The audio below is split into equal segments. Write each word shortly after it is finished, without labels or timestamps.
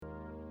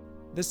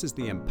This is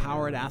the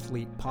Empowered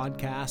Athlete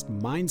Podcast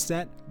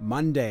Mindset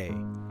Monday.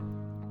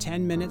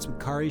 10 minutes with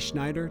Kari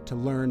Schneider to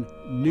learn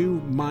new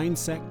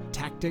mindset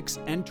tactics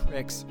and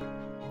tricks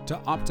to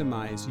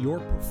optimize your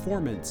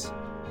performance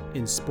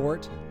in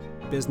sport,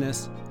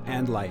 business,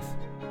 and life.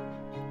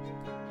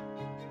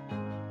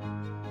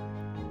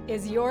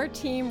 Is your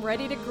team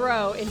ready to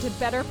grow into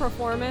better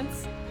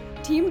performance?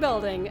 Team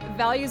building,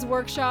 values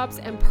workshops,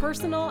 and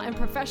personal and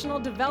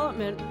professional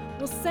development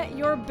will set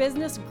your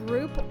business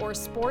group or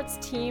sports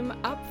team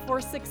up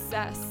for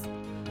success.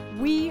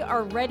 We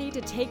are ready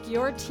to take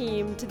your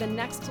team to the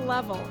next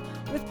level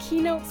with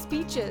keynote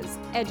speeches,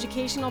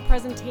 educational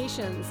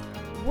presentations,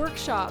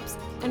 workshops,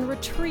 and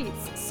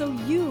retreats so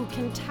you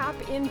can tap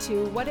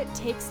into what it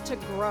takes to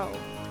grow.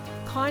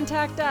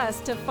 Contact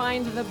us to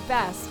find the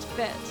best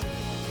fit.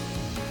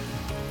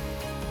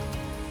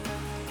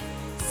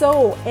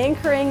 So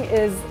anchoring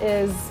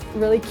is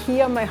really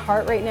key on my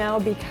heart right now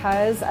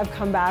because I've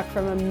come back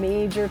from a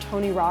major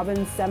Tony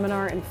Robbins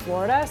seminar in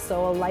Florida,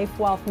 so a Life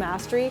Wealth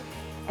Mastery.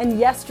 And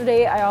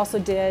yesterday I also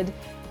did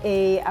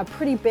a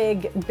pretty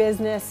big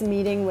business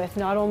meeting with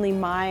not only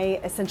my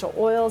essential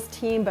oils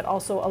team, but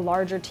also a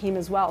larger team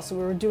as well. So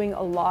we were doing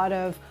a lot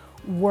of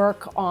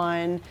work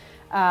on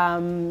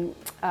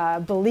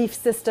belief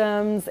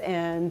systems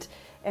and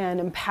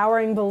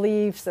empowering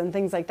beliefs and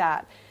things like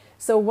that.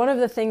 So one of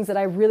the things that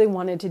I really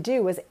wanted to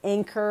do was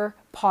anchor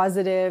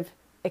positive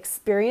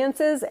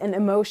experiences and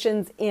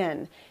emotions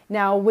in.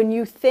 Now, when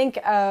you think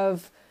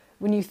of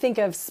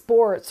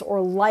sports or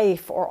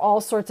life or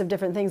all sorts of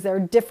different things, there are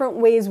different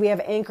ways we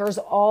have anchors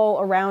all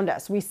around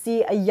us. We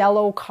see a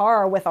yellow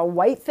car with a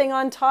white thing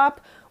on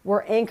top,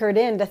 we're anchored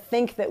in to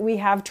think that we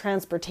have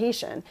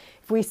transportation.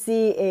 If we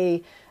see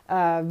a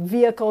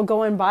vehicle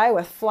going by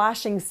with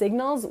flashing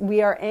signals,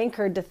 we are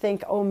anchored to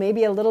think, oh,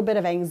 maybe a little bit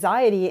of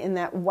anxiety in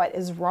that what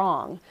is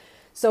wrong.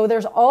 So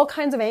there's all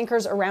kinds of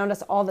anchors around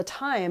us all the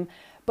time,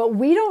 but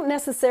we don't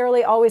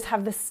necessarily always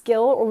have the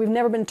skill, or we've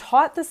never been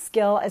taught the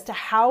skill as to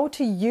how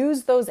to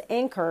use those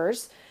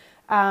anchors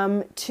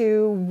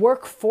to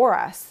work for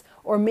us.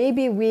 Or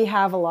maybe we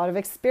have a lot of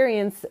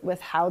experience with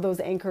how those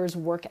anchors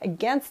work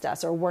against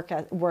us or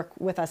work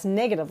with us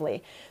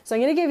negatively. So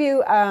I'm going to give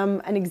you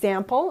an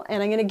example,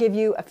 and I'm going to give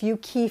you a few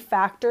key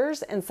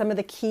factors and some of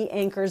the key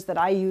anchors that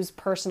I use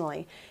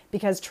personally.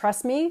 Because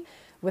trust me,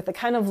 with the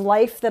kind of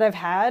life that I've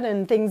had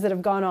and things that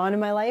have gone on in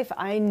my life,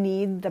 I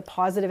need the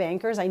positive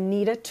anchors. I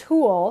need a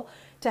tool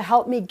to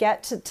help me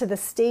get to the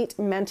state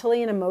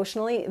mentally and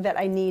emotionally that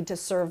I need to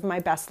serve my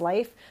best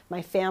life,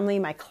 my family,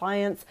 my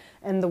clients,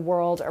 and the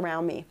world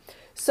around me.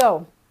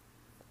 So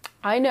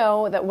I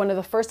know that one of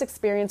the first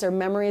experience or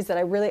memories that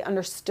I really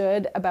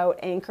understood about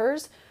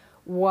anchors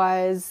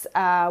was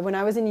when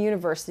I was in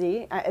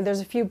university.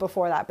 There's a few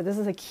before that, but this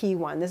is a key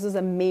one. This is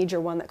a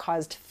major one that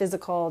caused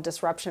physical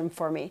disruption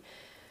for me.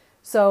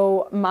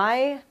 So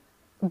my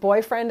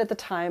boyfriend at the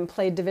time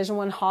played Division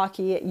I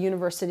hockey at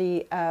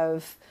University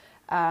of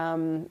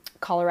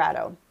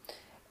Colorado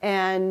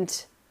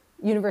and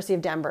University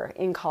of Denver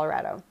in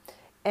Colorado.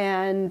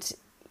 And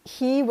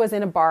he was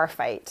in a bar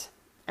fight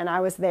and I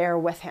was there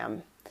with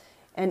him.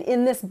 And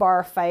in this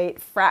bar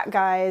fight, frat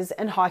guys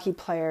and hockey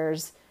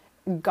players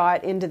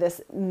got into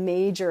this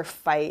major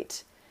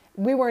fight.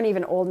 We weren't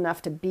even old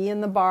enough to be in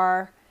the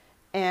bar.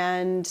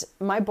 And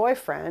my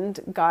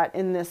boyfriend got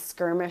in this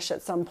skirmish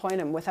at some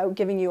point, and without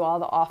giving you all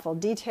the awful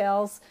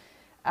details,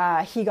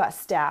 he got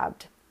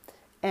stabbed.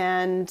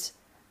 And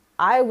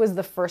I was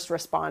the first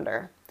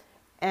responder.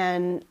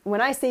 And when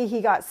I say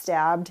he got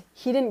stabbed,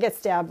 he didn't get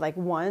stabbed like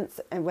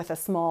once and with a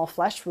small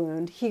flesh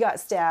wound. He got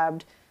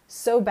stabbed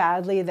so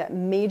badly that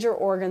major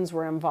organs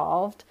were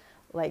involved.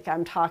 Like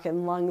I'm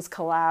talking lungs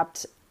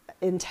collapsed,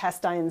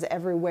 intestines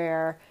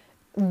everywhere,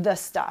 the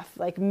stuff,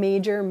 like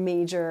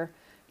major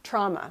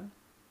trauma.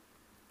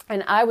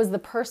 And I was the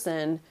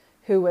person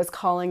who was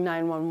calling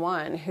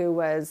 911, who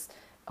was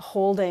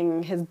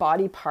holding his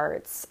body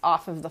parts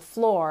off of the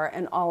floor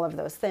and all of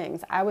those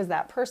things. I was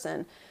that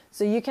person.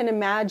 So you can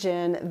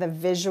imagine the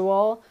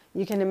visual,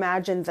 you can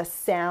imagine the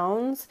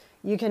sounds,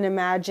 you can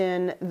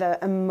imagine the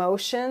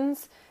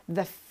emotions,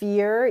 the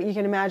fear, you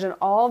can imagine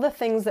all the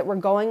things that were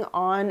going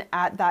on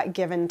at that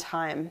given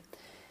time.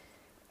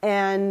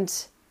 And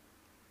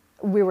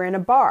we were in a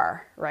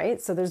bar, right?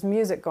 So there's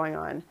music going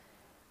on.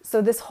 So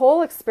this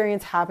whole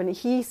experience happened.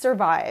 He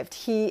survived.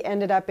 He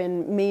ended up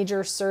in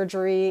major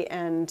surgery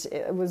and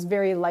it was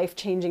very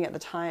life-changing at the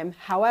time.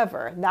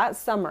 However, that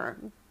summer,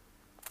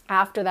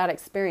 after that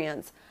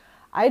experience,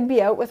 I'd be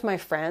out with my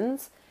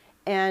friends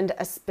and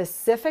a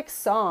specific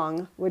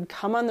song would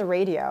come on the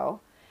radio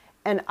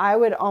and I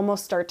would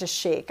almost start to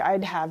shake.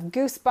 I'd have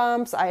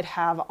goosebumps. I'd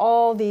have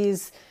all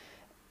these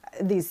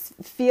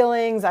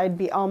feelings.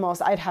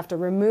 I'd have to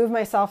remove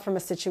myself from a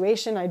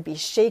situation. I'd be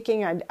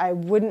shaking. I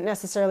wouldn't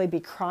necessarily be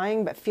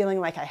crying, but feeling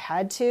like I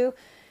had to.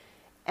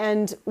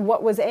 And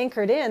what was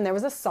anchored in, there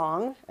was a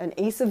song, an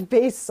Ace of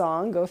Base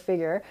song, go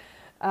figure,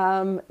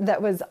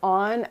 that was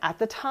on at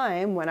the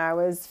time when I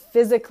was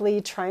physically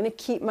trying to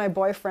keep my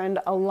boyfriend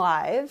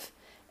alive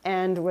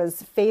and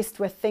was faced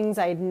with things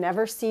I'd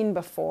never seen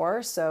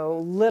before. So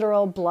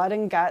literal blood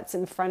and guts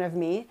in front of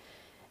me.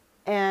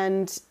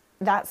 And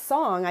that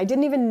song, I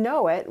didn't even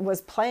know it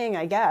was playing,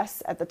 I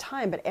guess, at the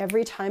time, but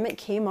every time it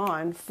came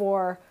on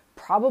for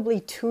probably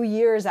 2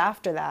 years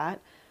after that,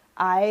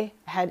 I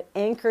had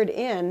anchored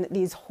in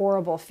these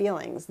horrible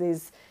feelings.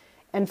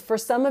 And for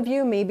some of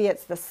you, maybe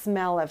it's the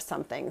smell of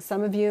something.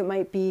 Some of you, it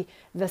might be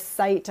the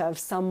sight of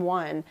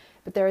someone,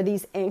 but there are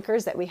these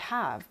anchors that we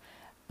have.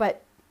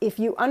 But if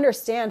you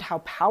understand how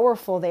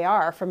powerful they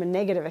are from a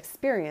negative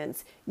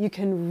experience, you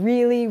can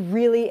really,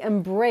 really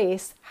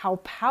embrace how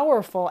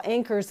powerful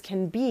anchors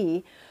can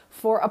be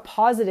for a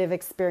positive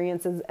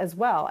experience as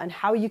well, and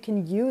how you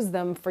can use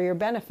them for your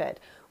benefit.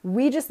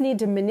 We just need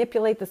to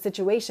manipulate the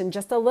situation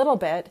just a little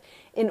bit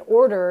in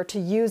order to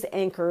use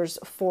anchors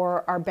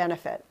for our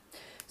benefit.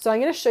 So I'm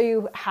going to show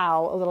you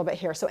how a little bit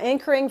here. So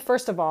anchoring,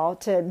 first of all,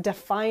 to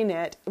define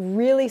it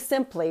really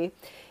simply,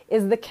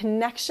 is the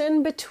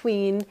connection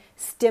between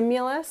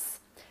stimulus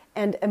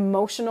and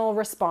emotional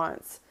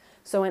response.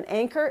 So an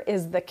anchor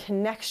is the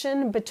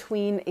connection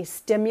between a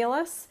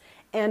stimulus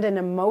and an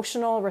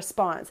emotional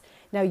response.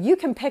 Now you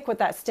can pick what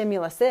that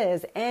stimulus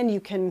is, and you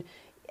can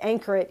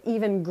anchor it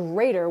even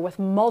greater with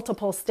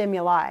multiple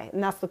stimuli,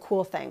 and that's the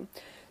cool thing.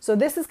 So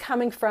this is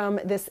coming from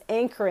this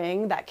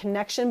anchoring, that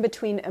connection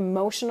between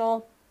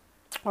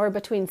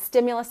between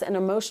stimulus and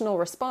emotional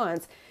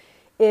response,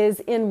 is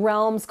in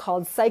realms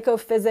called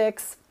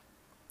psychophysics,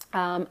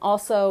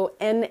 also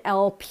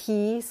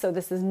NLP, so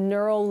this is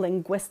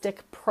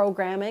neuro-linguistic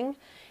programming,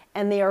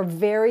 and they are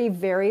very,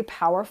 very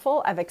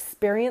powerful. I've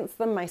experienced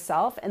them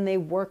myself, and they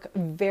work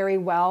very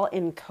well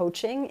in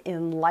coaching,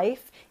 in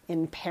life,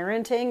 in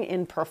parenting,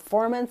 in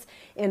performance,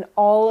 in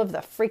all of the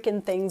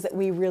freaking things that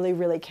we really,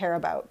 really care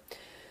about.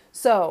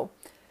 So,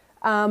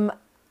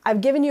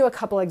 I've given you a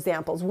couple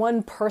examples.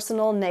 One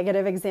personal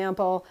negative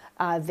example,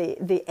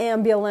 the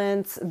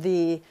ambulance,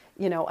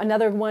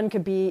 another one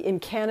could be in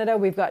Canada,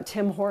 we've got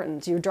Tim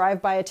Hortons. You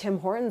drive by a Tim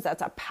Hortons,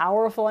 that's a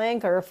powerful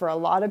anchor for a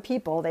lot of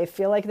people. They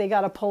feel like they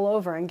got to pull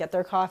over and get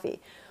their coffee.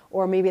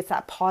 Or maybe it's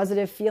that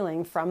positive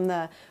feeling from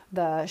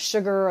the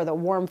sugar or the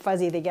warm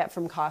fuzzy they get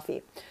from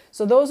coffee.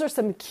 So those are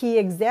some key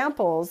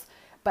examples,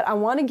 but I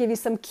want to give you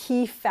some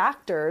key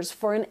factors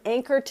for an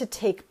anchor to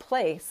take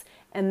place.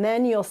 And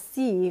then you'll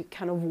see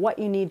kind of what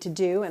you need to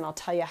do, and I'll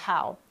tell you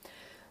how.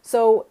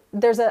 So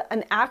there's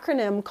an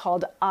acronym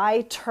called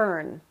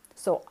I-TURN.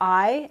 So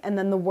I, and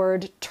then the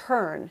word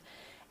turn.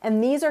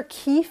 And these are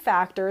key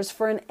factors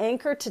for an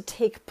anchor to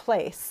take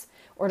place,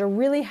 or to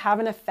really have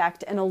an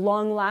effect and a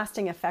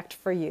long-lasting effect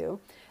for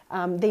you.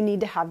 They need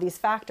to have these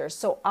factors.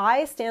 So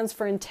I stands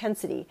for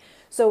intensity.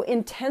 So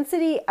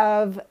intensity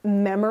of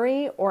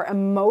memory or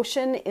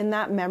emotion in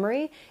that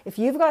memory. If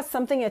you've got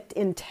something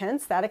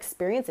intense, that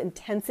experience,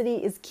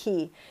 intensity is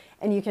key.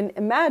 And you can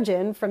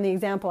imagine from the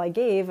example I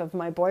gave of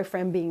my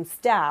boyfriend being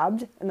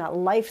stabbed in that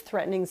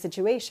life-threatening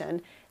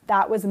situation,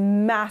 that was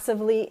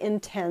massively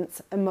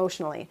intense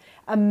emotionally,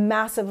 a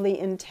massively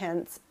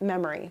intense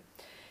memory.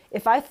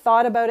 If I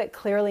thought about it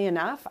clearly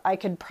enough, I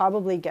could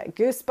probably get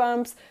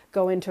goosebumps,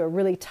 go into a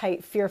really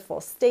tight,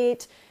 fearful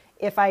state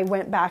if I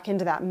went back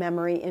into that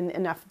memory in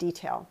enough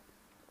detail.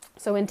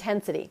 So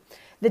intensity.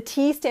 The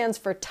T stands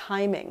for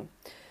timing.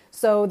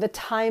 So the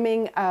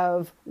timing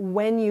of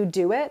when you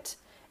do it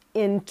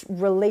in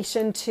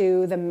relation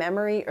to the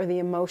memory or the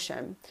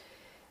emotion.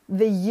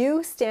 The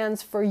U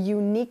stands for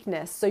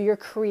uniqueness. So you're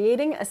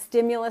creating a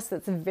stimulus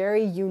that's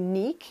very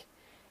unique.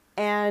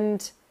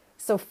 And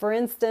so for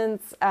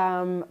instance,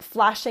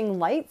 flashing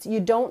lights, you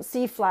don't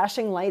see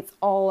flashing lights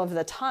all of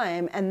the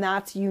time, and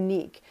that's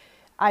unique.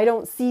 I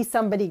don't see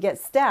somebody get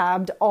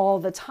stabbed all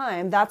the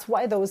time. That's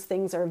why those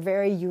things are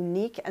very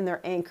unique and they're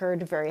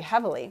anchored very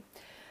heavily.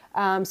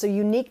 So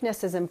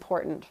uniqueness is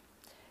important.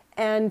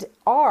 And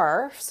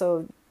R,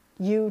 so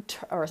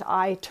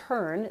I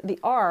turn, the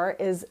R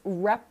is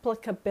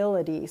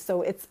replicability.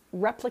 So it's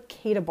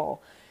replicatable.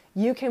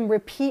 You can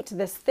repeat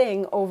this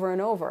thing over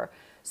and over.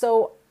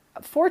 So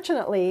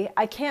fortunately,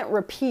 I can't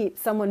repeat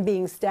someone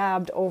being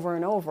stabbed over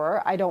and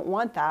over. I don't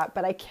want that,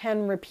 but I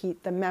can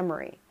repeat the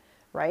memory,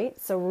 right?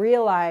 So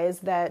realize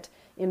that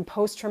in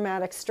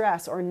post-traumatic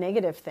stress or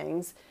negative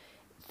things,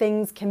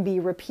 things can be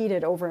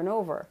repeated over and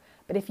over.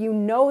 But if you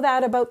know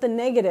that about the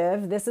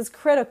negative, this is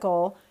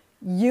critical,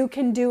 you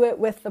can do it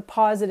with the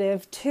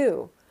positive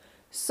too.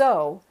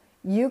 So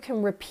you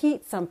can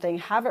repeat something,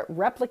 have it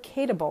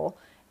replicatable,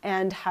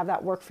 and have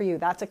that work for you.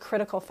 That's a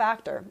critical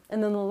factor.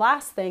 And then the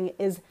last thing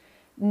is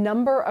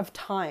number of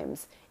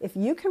times. If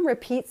you can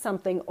repeat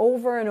something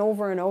over and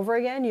over and over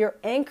again, you're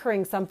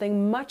anchoring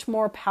something much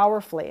more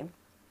powerfully.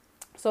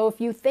 So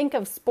if you think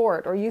of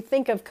sport, or you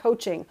think of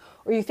coaching,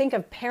 or you think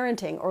of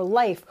parenting or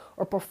life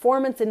or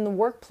performance in the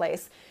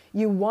workplace,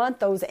 you want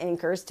those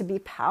anchors to be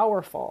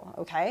powerful,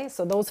 okay?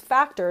 So those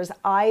factors,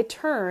 I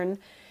turn,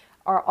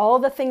 are all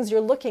the things you're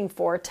looking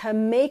for to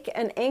make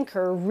an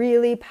anchor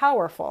really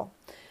powerful.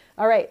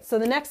 All right, so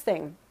the next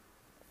thing,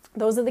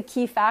 those are the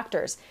key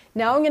factors.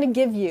 Now I'm going to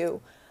give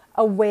you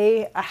a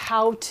way, a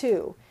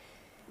how-to.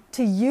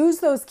 to use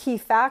those key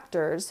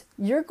factors,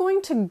 you're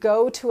going to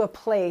go to a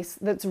place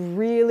that's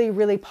really,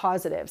 really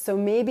positive. So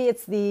maybe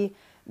it's the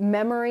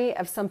memory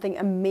of something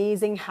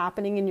amazing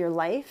happening in your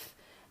life.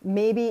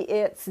 Maybe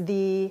it's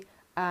the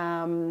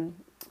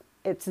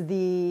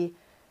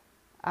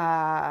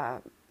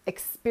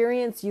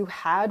experience you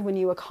had when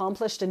you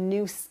accomplished a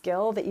new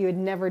skill that you had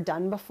never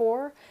done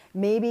before.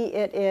 Maybe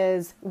it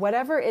is,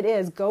 whatever it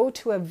is, go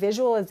to a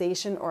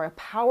visualization or a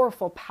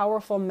powerful,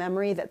 powerful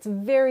memory that's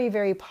very,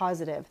 very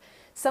positive.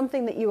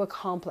 Something that you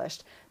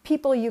accomplished,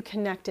 people you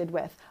connected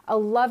with, a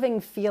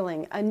loving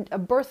feeling, a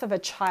birth of a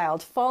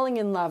child, falling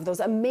in love, those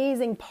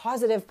amazing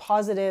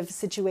positive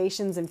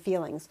situations and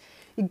feelings.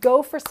 You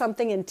go for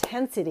something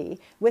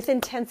with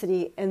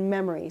intensity and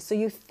memory. So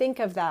you think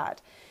of that.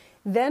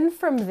 Then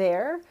from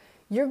there,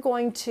 you're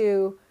going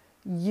to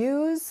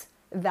use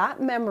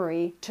that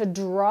memory to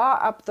draw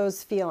up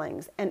those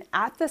feelings. And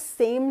at the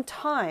same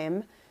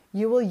time,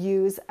 you will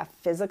use a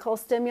physical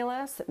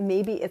stimulus.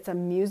 Maybe it's a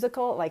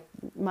musical, like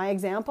my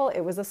example,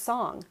 it was a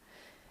song.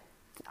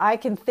 I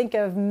can think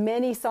of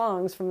many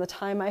songs from the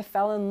time I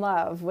fell in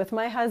love with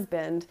my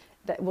husband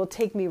that will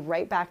take me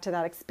right back to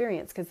that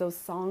experience, because those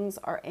songs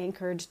are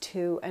anchored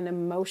to an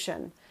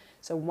emotion.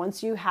 So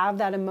once you have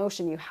that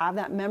emotion, you have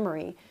that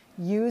memory,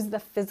 use the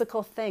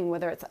physical thing,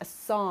 whether it's a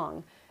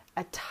song,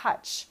 a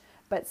touch,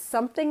 but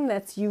something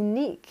that's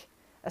unique.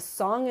 A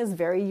song is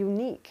very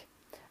unique.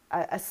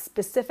 A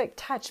specific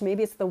touch,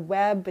 maybe it's the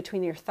web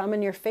between your thumb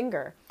and your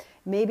finger.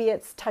 Maybe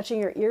it's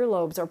touching your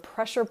earlobes or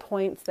pressure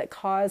points that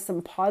cause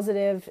some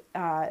positive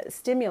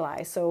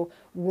stimuli. So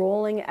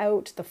rolling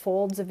out the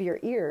folds of your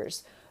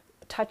ears,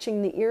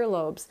 touching the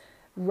earlobes,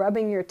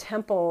 rubbing your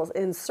temples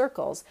in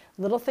circles.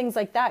 Little things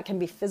like that can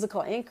be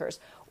physical anchors.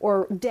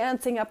 Or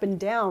dancing up and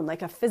down,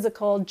 like a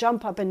physical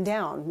jump up and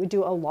down. We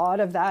do a lot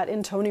of that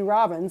in Tony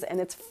Robbins, and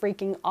it's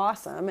freaking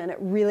awesome, and it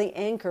really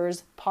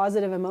anchors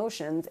positive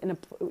emotions in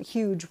a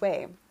huge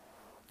way.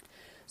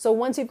 So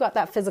once you've got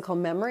that physical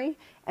memory,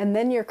 and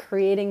then you're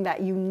creating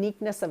that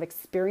uniqueness of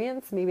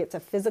experience, maybe it's a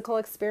physical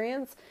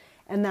experience,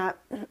 and that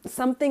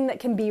something that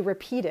can be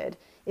repeated.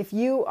 If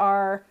you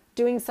are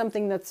doing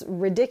something that's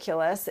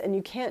ridiculous and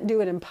you can't do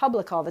it in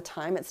public all the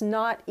time, it's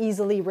not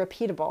easily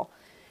repeatable.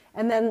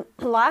 And then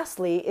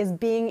lastly is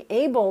being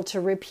able to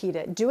repeat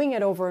it, doing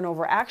it over and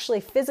over, actually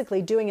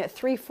physically doing it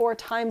 3-4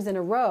 times in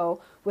a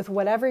row with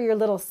whatever your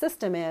little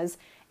system is.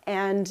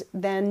 And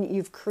then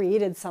you've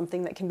created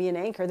something that can be an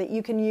anchor that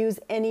you can use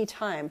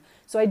anytime.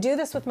 So I do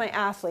this with my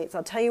athletes.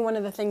 I'll tell you one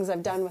of the things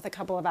I've done with a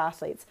couple of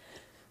athletes.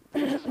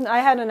 I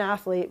had an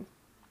athlete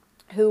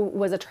who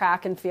was a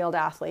track and field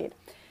athlete,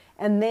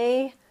 and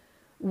they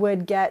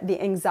would get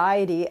the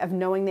anxiety of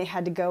knowing they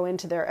had to go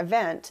into their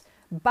event,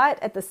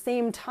 but at the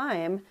same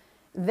time,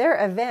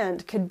 their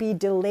event could be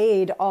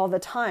delayed all the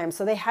time.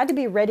 So they had to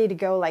be ready to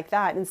go like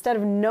that. Instead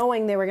of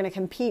knowing they were going to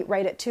compete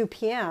right at 2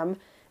 p.m.,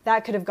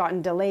 that could have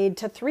gotten delayed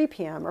to 3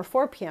 p.m. or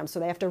 4 p.m.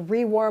 So they have to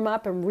re-warm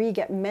up and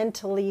get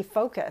mentally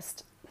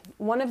focused.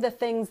 One of the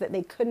things that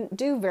they couldn't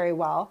do very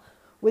well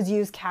was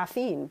use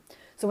caffeine.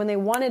 So when they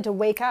wanted to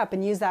wake up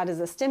and use that as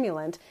a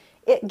stimulant,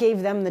 it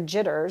gave them the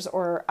jitters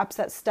or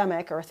upset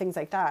stomach or things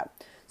like that.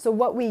 So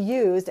what we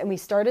used, and we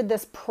started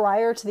this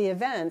prior to the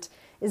event,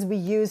 is we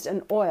used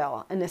an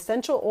oil, an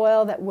essential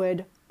oil that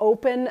would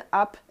open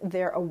up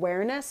their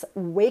awareness,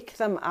 wake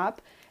them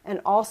up,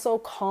 and also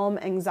calm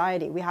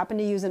anxiety. We happened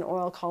to use an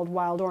oil called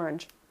Wild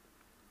Orange.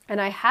 And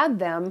I had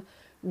them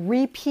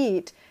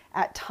repeat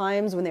at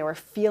times when they were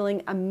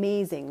feeling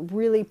amazing,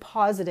 really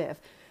positive,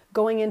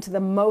 going into the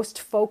most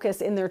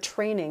focus in their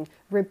training,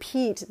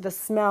 repeat the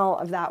smell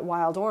of that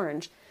wild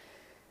orange.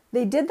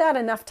 They did that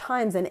enough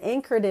times and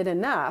anchored it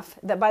enough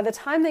that by the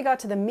time they got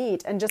to the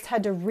meet and just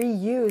had to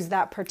reuse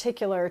that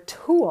particular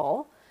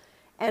tool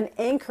and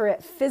anchor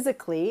it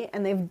physically,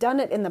 and they've done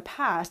it in the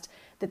past,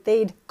 that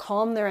they'd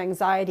calm their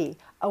anxiety,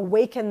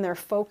 awaken their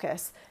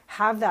focus,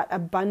 have that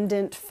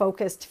abundant,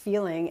 focused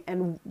feeling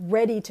and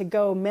ready to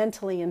go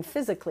mentally and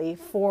physically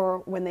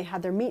for when they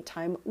had their meet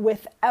time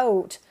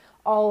without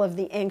all of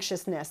the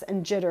anxiousness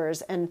and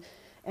jitters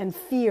and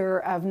fear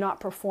of not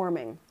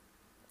performing.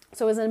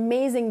 So it was an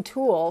amazing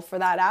tool for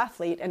that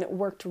athlete, and it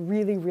worked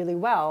really, really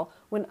well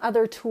when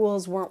other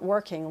tools weren't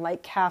working,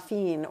 like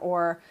caffeine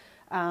or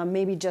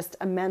maybe just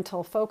a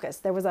mental focus.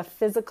 There was a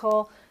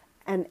physical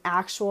and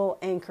actual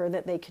anchor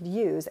that they could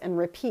use and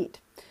repeat.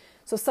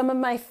 So some of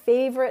my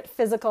favorite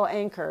physical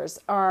anchors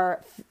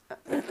are,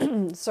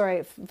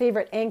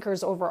 favorite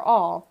anchors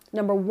overall.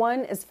 Number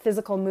one is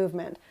physical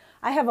movement.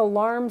 I have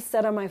alarms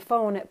set on my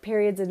phone at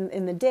periods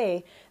in the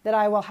day that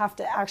I will have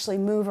to actually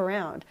move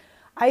around.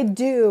 I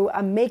do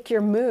a make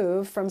your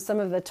move from some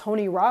of the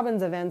Tony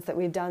Robbins events that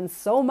we've done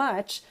so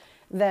much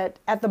that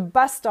at the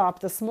bus stop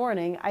this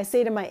morning, I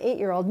say to my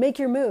 8-year-old, make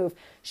your move.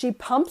 She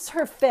pumps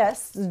her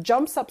fists,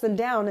 jumps up and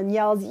down and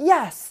yells,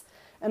 yes.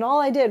 And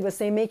all I did was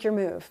say, make your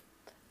move.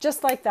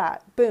 Just like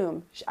that,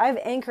 boom. I've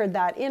anchored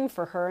that in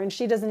for her and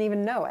she doesn't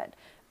even know it.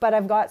 But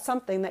I've got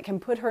something that can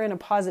put her in a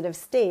positive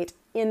state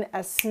in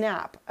a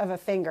snap of a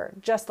finger,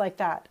 just like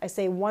that. I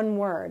say one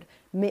word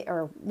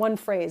or one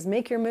phrase,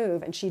 make your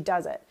move, and she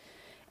does it.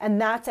 And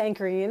that's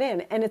anchoring it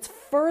in. And it's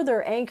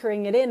further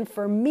anchoring it in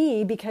for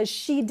me because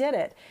she did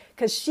it.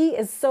 Because she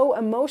is so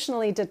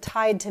emotionally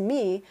tied to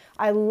me.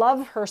 I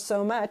love her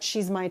so much.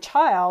 She's my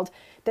child,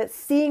 that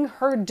seeing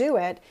her do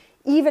it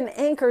even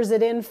anchors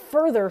it in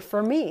further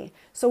for me.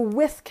 So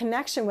with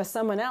connection with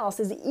someone else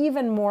is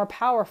even more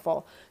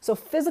powerful. So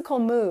physical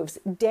moves,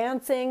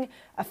 dancing,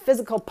 a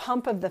physical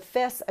pump of the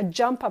fists, a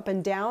jump up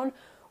and down,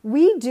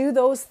 we do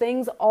those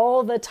things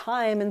all the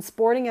time in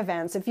sporting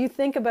events. If you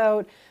think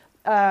about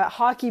a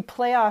hockey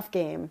playoff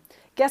game,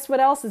 guess what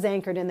else is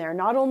anchored in there?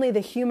 Not only the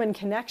human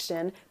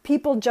connection,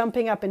 people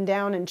jumping up and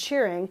down and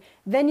cheering,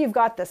 then you've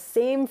got the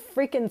same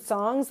freaking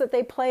songs that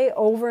they play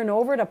over and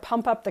over to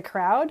pump up the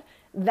crowd.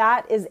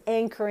 That is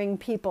anchoring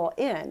people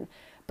in.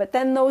 But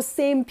then those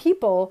same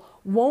people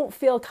won't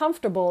feel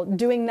comfortable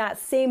doing that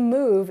same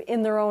move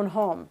in their own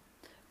home.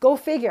 Go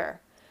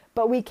figure.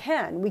 But we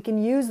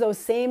can use those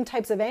same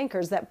types of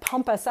anchors that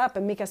pump us up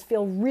and make us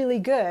feel really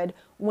good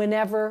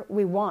whenever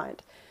we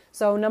want.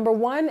 So number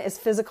one is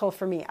physical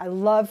for me. I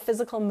love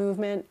physical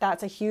movement.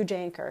 That's a huge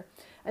anchor.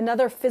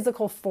 Another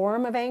physical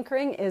form of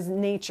anchoring is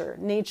nature.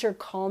 Nature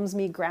calms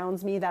me,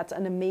 grounds me. That's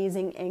an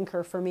amazing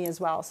anchor for me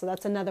as well. So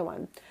that's another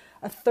one.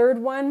 A third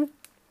one,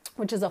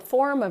 which is a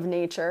form of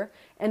nature,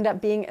 end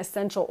up being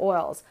essential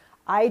oils.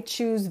 I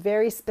choose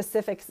very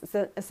specific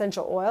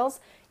essential oils.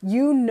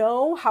 You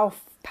know how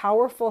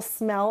powerful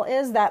smell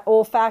is. That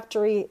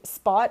olfactory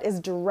spot is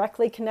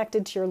directly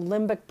connected to your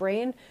limbic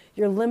brain.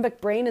 Your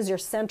limbic brain is your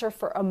center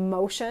for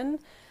emotion,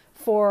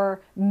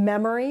 for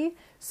memory.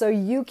 So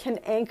you can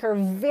anchor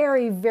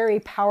very, very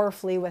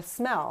powerfully with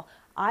smell.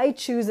 I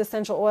choose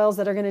essential oils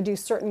that are going to do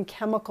certain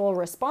chemical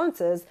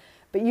responses,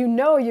 but you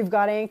know you've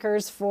got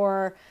anchors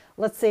for,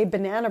 let's say,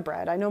 banana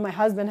bread. I know my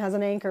husband has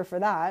an anchor for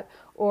that,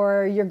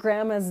 or your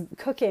grandma's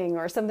cooking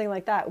or something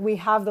like that. We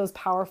have those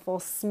powerful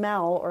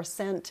smell or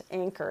scent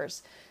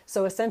anchors.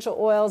 So essential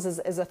oils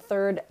is a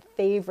third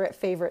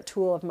favorite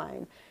tool of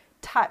mine.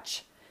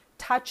 Touch.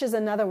 Touch is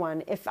another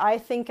one. If I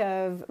think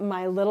of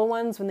my little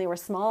ones when they were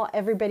small,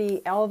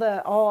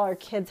 all our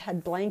kids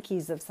had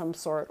blankies of some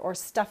sort or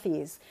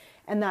stuffies.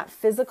 And that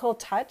physical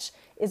touch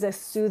is a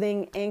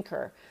soothing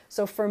anchor.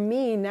 So for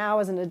me now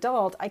as an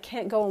adult, I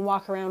can't go and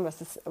walk around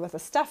with a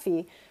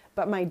stuffy,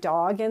 but my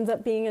dog ends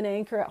up being an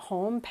anchor at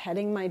home,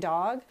 petting my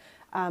dog.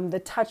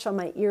 The touch on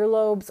my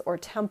earlobes or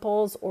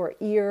temples or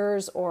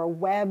ears or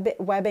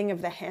webbing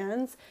of the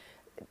hands,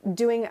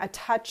 doing a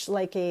touch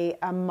like a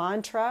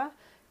mantra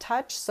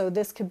touch. So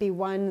this could be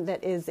one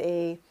that is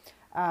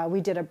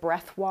we did a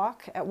breath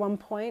walk at one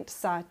point,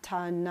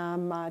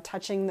 Satanama,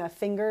 touching the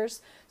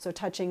fingers. So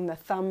touching the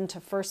thumb to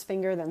first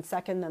finger, then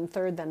second, then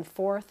third, then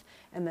fourth,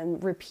 and then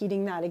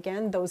repeating that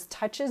again. Those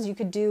touches you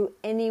could do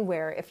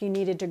anywhere if you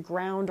needed to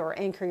ground or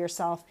anchor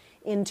yourself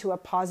into a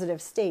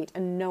positive state,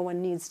 and no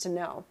one needs to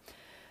know.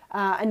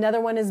 Another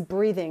one is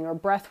breathing or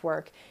breath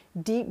work.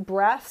 Deep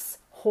breaths,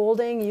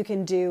 holding. You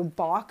can do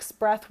box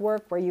breath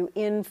work where you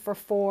in for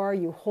 4,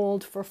 you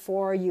hold for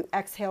 4, you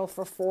exhale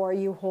for 4,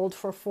 you hold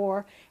for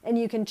 4, and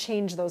you can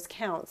change those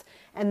counts.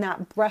 And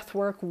that breath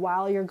work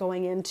while you're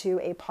going into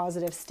a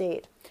positive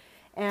state.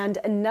 And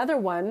another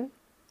one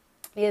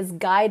is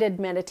guided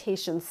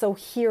meditation, so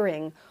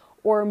hearing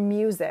or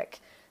music.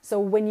 So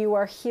when you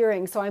are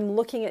hearing, so I'm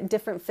looking at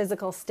different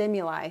physical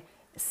stimuli,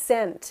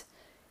 scent,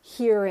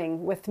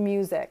 hearing with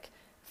music,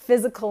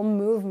 physical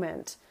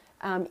movement,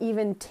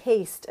 even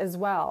taste as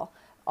well.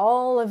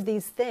 All of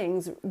these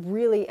things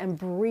really, and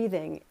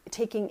breathing,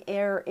 taking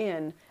air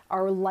in,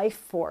 our life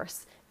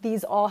force,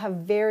 these all have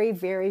very,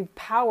 very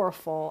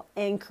powerful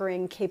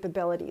anchoring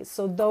capabilities.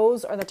 So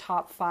those are the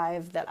top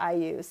 5 that I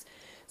use.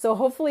 So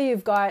hopefully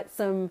you've got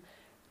some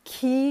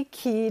key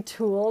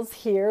tools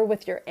here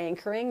with your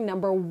anchoring.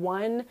 Number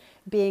 1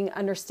 being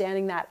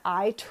understanding that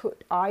I-turn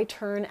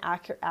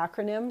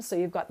acronym. So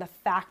you've got the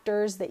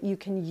factors that you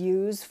can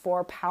use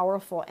for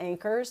powerful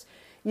anchors.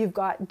 You've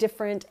got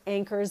different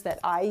anchors that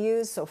I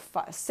use. So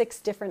 6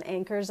 different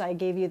anchors I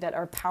gave you that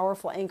are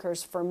powerful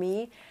anchors for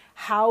me.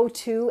 How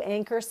to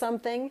anchor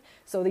something.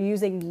 So they're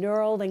using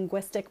neural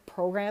linguistic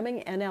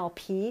programming,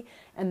 NLP,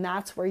 and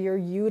that's where you're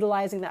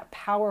utilizing that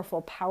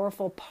powerful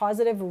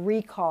positive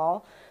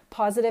recall,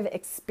 positive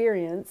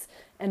experience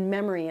and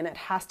memory, and it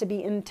has to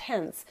be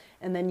intense,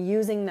 and then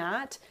using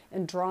that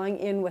and drawing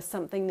in with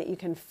something that you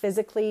can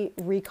physically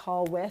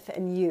recall with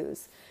and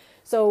use.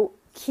 So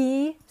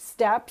key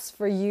steps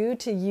for you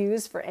to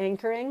use for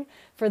anchoring.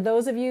 For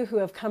those of you who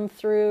have come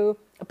through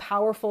a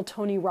powerful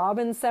Tony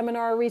Robbins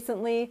seminar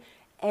recently,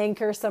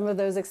 anchor some of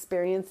those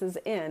experiences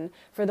in.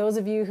 For those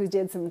of you who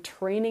did some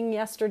training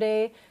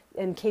yesterday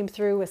and came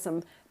through with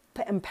some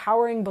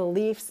empowering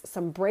beliefs,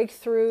 some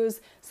breakthroughs,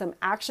 some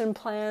action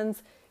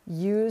plans,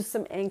 use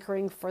some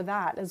anchoring for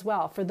that as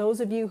well. For those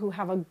of you who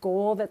have a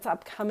goal that's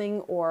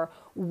upcoming or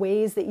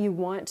ways that you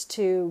want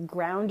to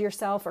ground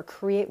yourself or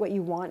create what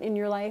you want in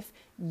your life,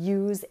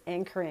 use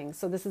anchoring.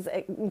 So this is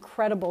an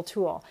incredible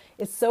tool.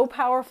 It's so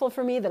powerful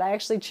for me that I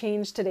actually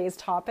changed today's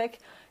topic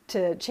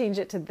to change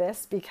it to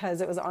this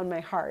because it was on my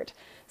heart.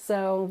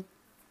 So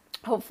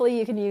hopefully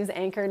you can use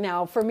Anchor.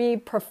 Now, for me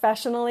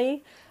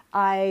professionally,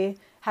 I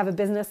have a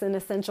business in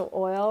essential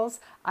oils.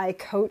 I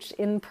coach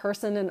in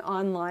person and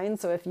online.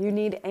 So if you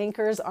need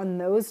anchors on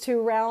those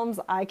two realms,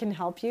 I can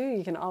help you.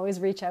 You can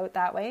always reach out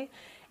that way.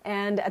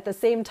 And at the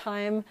same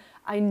time,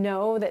 I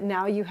know that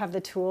now you have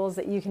the tools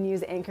that you can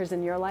use anchors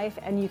in your life,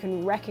 and you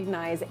can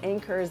recognize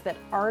anchors that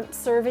aren't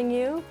serving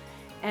you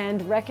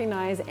and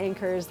recognize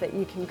anchors that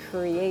you can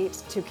create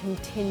to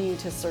continue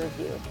to serve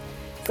you.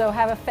 So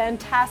have a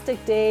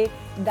fantastic day.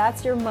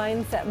 That's your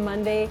Mindset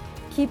Monday.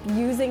 Keep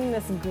using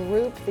this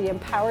group, the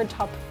Empowered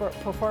Top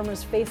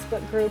Performers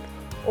Facebook group,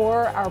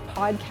 or our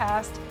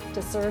podcast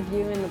to serve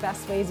you in the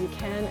best ways you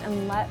can,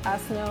 and let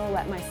us know,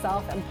 let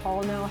myself and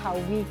Paul know how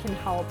we can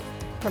help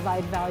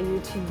provide value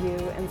to you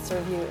and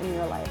serve you in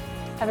your life.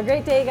 Have a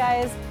great day,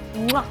 guys.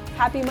 Mwah!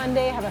 Happy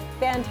Monday. Have a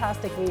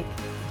fantastic week.